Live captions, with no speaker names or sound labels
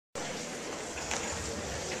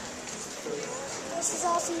This is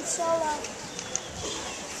awesome solo.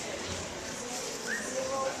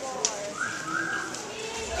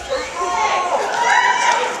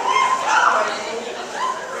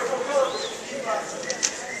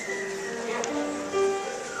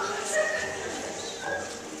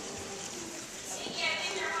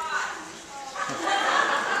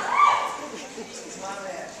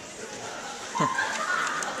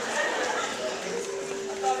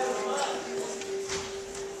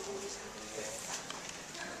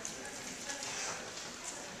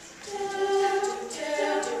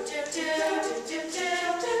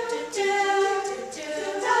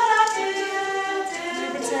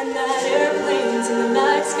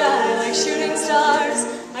 Shooting stars,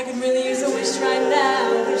 I could really use a wish right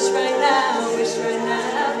now, wish right now, wish right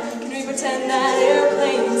now. Can we pretend that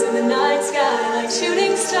airplanes in the night sky like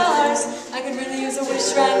shooting stars? I could really use a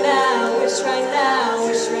wish right now, wish right now,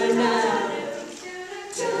 wish right now.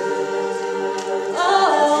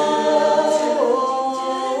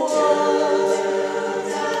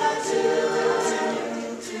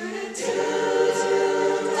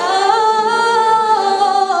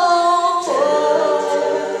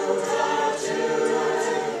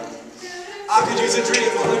 I could use a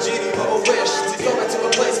dream or a genie or a wish to go back to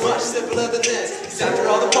a place much simpler than this. Cause after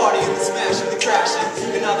all the partying, the smashing, the crashing,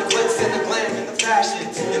 and all the glitz and the glam and the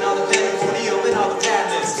fashion, and all the pandemonium and all the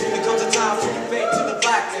madness, there comes a time when you fade to the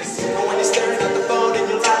blackness. And when you're staring at the phone in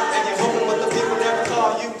your lap and you're hoping but the people never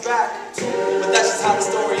call you back. But that's just how the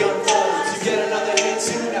story unfolds. You get another hit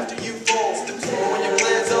soon after you fold. But when your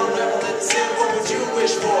plans unravel and sin, what would you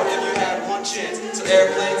wish for if you had one chance? So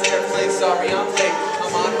airplanes, sorry I'm late.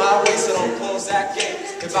 I'm on my way, so don't close that gate.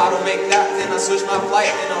 If I don't make that, then I'll switch my flight,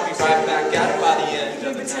 and I'll be right back at it by the end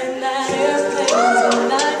of the night. Pretend that airplanes in the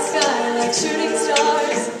night sky like shooting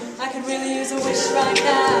stars. I could really use a wish right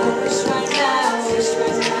now, wish right now, wish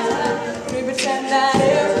right now. Can we pretend that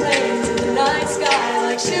airplanes in the night sky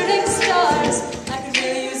like shooting stars? I could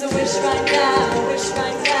really use a wish right now, wish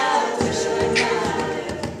right now, wish right now.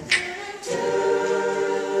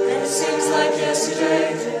 And it seems like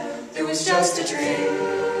yesterday, it was just a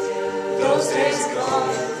dream. Those days are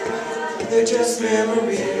gone, they're just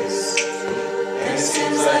memories. And it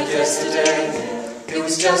seems like yesterday, it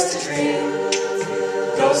was just a dream.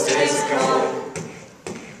 Those days are gone.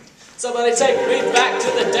 Somebody take me back to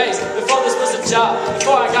the days before this was a job,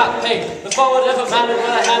 before I got paid, before whatever mattered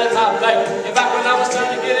what I had in my bank. And back when I was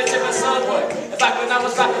trying to get into my subway, and back when I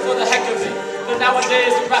was rapping for the heck of it. But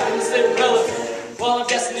nowadays, the rapping is irrelevant. Well, I'm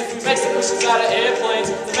guessing if we make some wishes out of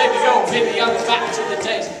airplanes, then maybe I'm back to the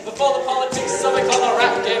days before the politics is something called a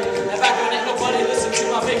rap game, and back when ain't nobody listened to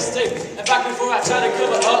my mixtape, and back before I tried to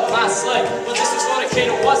cover up my slave. But this is for the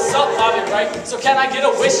kid, what's up, Bobby Ray? So can I get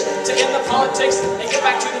a wish to end the politics and get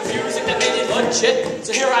back to the music that made it legit?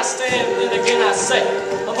 So here I stand, and again I say,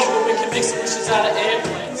 I'm hoping we can make some wishes out of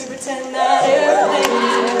airplanes. We pretend that airplanes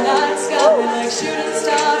in the night sky like shooting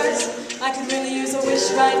stars. I could really use a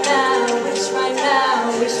wish right now, wish right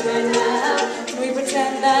now, wish right now. Can we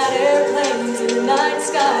pretend that airplanes in the night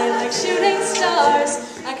sky like shooting stars?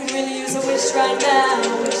 I could really use a wish right now,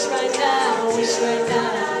 wish right now, wish right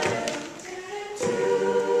now.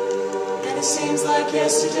 And it seems like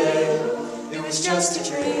yesterday, it was just a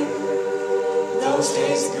dream. Those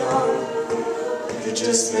days are gone, they're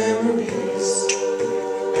just memories.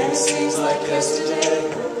 And it seems like yesterday,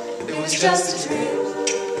 it was just a dream.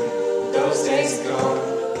 Those days are gone.